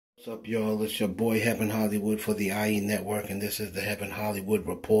What's up, y'all? It's your boy Heaven Hollywood for the IE Network, and this is the Heaven Hollywood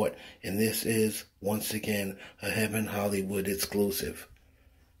Report, and this is, once again, a Heaven Hollywood exclusive.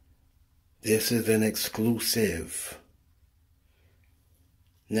 This is an exclusive.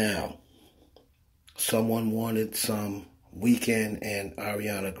 Now, someone wanted some Weeknd and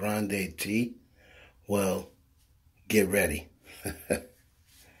Ariana Grande tea. Well, get ready.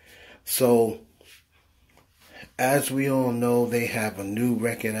 So, as we all know, they have a new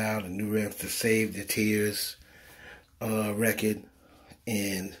record out, to Save the Tears record,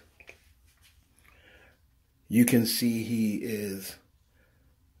 and you can see he is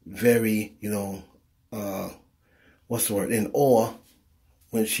very, what's the word, in awe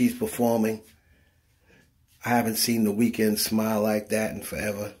when she's performing. I haven't seen The Weeknd smile like that in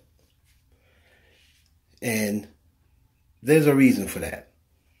forever, and there's a reason for that.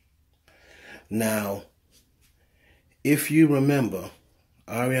 Now, if you remember,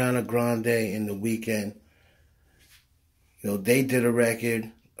 Ariana Grande and The Weeknd, they did a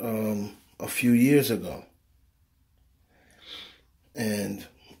record a few years ago. And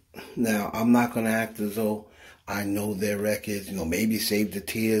now, I'm not going to act as though I know their records. Maybe Save the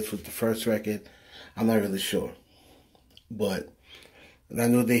Tears with the first record. I'm not really sure. But I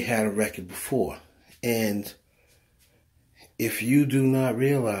know they had a record before. And if you do not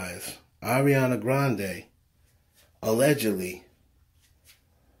realize, Ariana Grande allegedly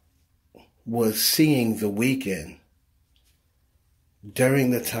was seeing The Weeknd during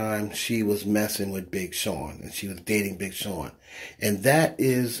the time she was messing with Big Sean, and she was dating Big Sean. And that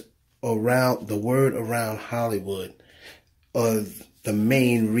is around the word around Hollywood of the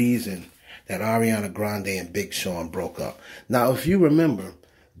main reason that Ariana Grande and Big Sean broke up. Now, if you remember,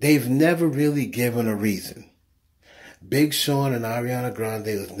 they've never really given a reason. Big Sean and Ariana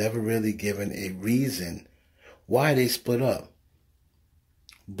Grande was never really given a reason why they split up.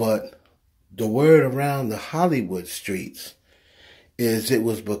 But the word around the Hollywood streets is it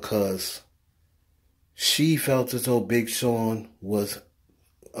was because she felt as though Big Sean was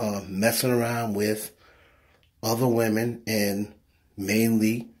messing around with other women, and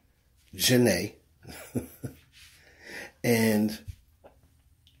mainly Janae. And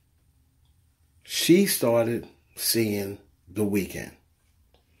she started seeing The Weeknd.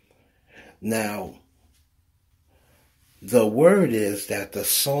 Now, the word is that the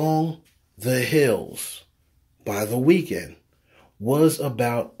song The Hills by The Weeknd was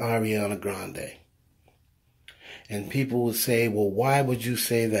about Ariana Grande. And people would say, well, why would you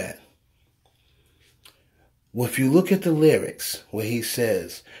say that? Well, if you look at the lyrics where he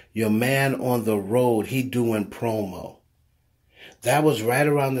says, your man on the road, he doing promo. That was right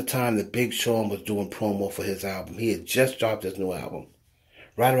around the time that Big Sean was doing promo for his album. He had just dropped his new album.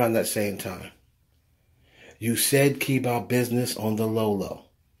 Right around that same time. You said keep our business on the low-low.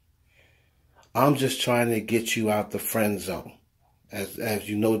 I'm just trying to get you out the friend zone. As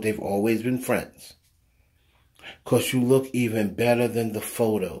you know, they've always been friends. Because you look even better than the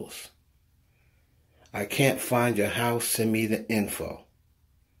photos. I can't find your house, send me the info.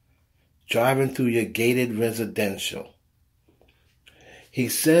 Driving through your gated residential. He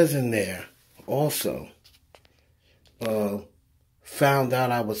says in there, also, found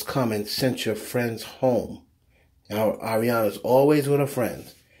out I was coming, sent your friends home. Now, Ariana's always with her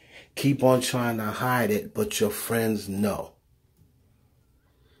friends. Keep on trying to hide it, but your friends know.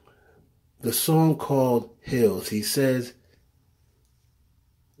 The song called Hills, he says,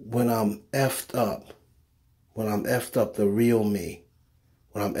 when I'm effed up, the real me.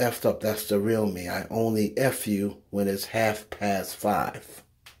 When I'm effed up, that's the real me. I only F you when it's 5:30.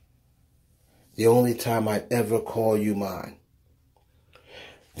 The only time I ever call you mine.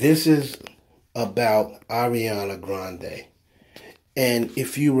 This is about Ariana Grande. And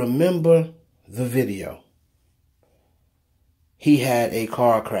if you remember the video, he had a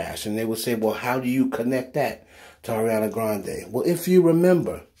car crash. And they would say, well, how do you connect that to Ariana Grande? Well, if you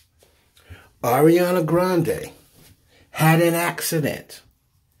remember, Ariana Grande had an accident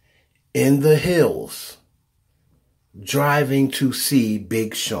in the hills driving to see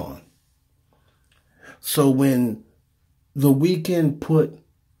Big Sean. So when The Weeknd put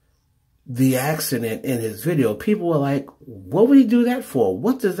the accident in his video, people were like, what would he do that for?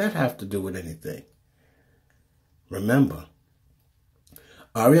 What does that have to do with anything? Remember,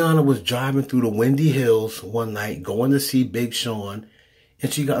 Ariana was driving through the windy hills one night, going to see Big Sean,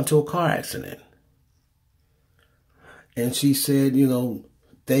 and she got into a car accident. And she said,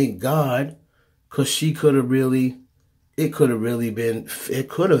 thank God, because it could have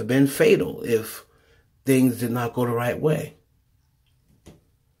been fatal if things did not go the right way.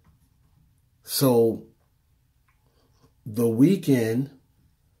 So The Weeknd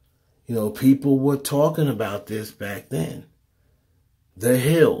You know, people were talking about this back then. The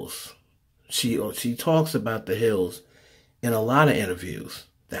Hills. She talks about the Hills in a lot of interviews.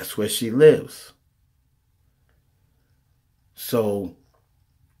 That's where she lives. So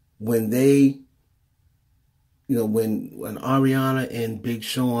when they, you know, when Ariana and Big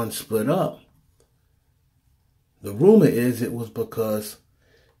Sean split up, the rumor is it was because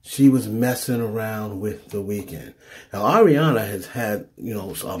she was messing around with the Weeknd. Now, Ariana has had, you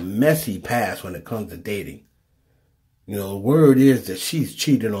know, a messy past when it comes to dating. You know, the word is that she's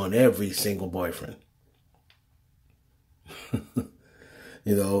cheated on every single boyfriend.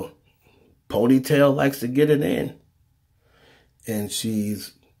 You know, Ponytail likes to get it in. And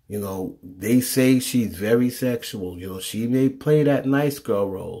she's, you know, they say she's very sexual. You know, she may play that nice girl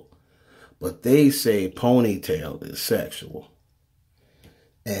role, but they say Ponytail is sexual.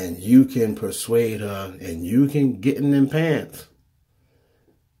 And you can persuade her and you can get in them pants.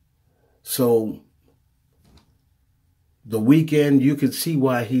 So the Weeknd, you could see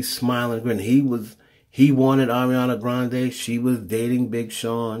why he's smiling. He wanted Ariana Grande. She was dating Big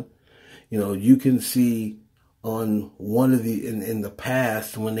Sean. You know, you can see on one of the, in the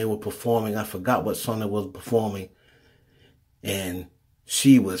past when they were performing, I forgot what song they was performing, and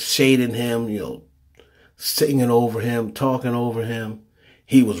she was shading him, you know, singing over him, talking over him.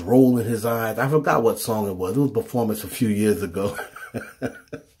 He was rolling his eyes. I forgot what song it was. It was a performance a few years ago.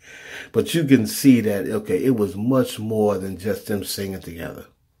 But you can see that, okay, it was much more than just them singing together.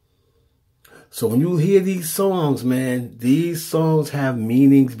 So when you hear these songs, man, these songs have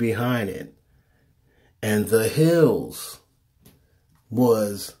meanings behind it. And The Hills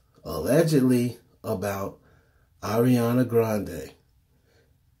was allegedly about Ariana Grande.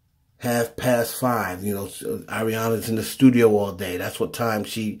 5:30, you know, Ariana's in the studio all day. That's what time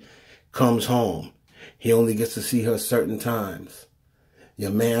she comes home. He only gets to see her certain times.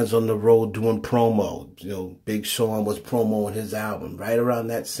 Your man's on the road doing promo. You know, Big Sean was promoting his album right around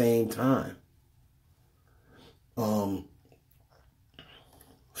that same time.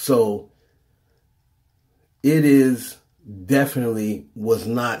 So it is definitely was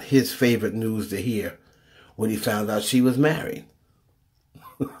not his favorite news to hear when he found out she was married.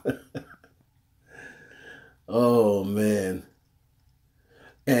 Oh, man.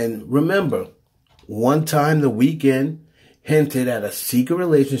 And remember, one time the Weeknd hinted at a secret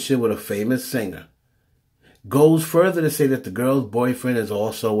relationship with a famous singer. Goes further to say that the girl's boyfriend is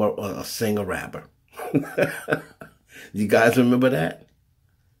also a singer-rapper. You guys remember that?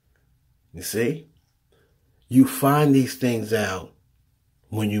 You see? You find these things out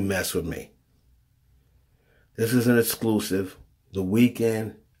when you mess with me. This is an exclusive. The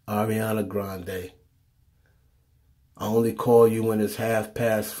Weeknd, Ariana Grande. I only call you when it's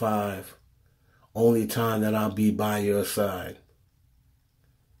 5:30. Only time that I'll be by your side.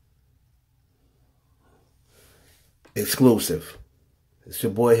 Exclusive. It's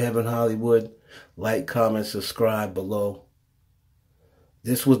your boy Heaven Hollywood. Like, comment, subscribe below.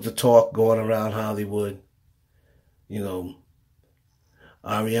 This was the talk going around Hollywood. You know,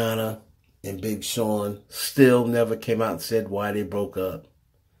 Ariana and Big Sean still never came out and said why they broke up.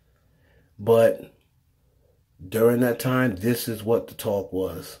 But during that time, this is what the talk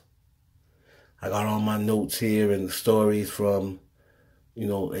was. I got all my notes here and the stories from, you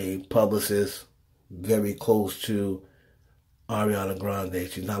know, a publicist very close to Ariana Grande.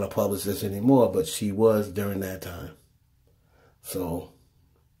 She's not a publicist anymore, but she was during that time. So,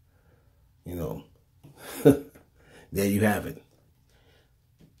 you know, there you have it.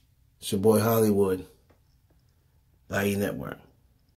 It's your boy Hollywood, IE Network.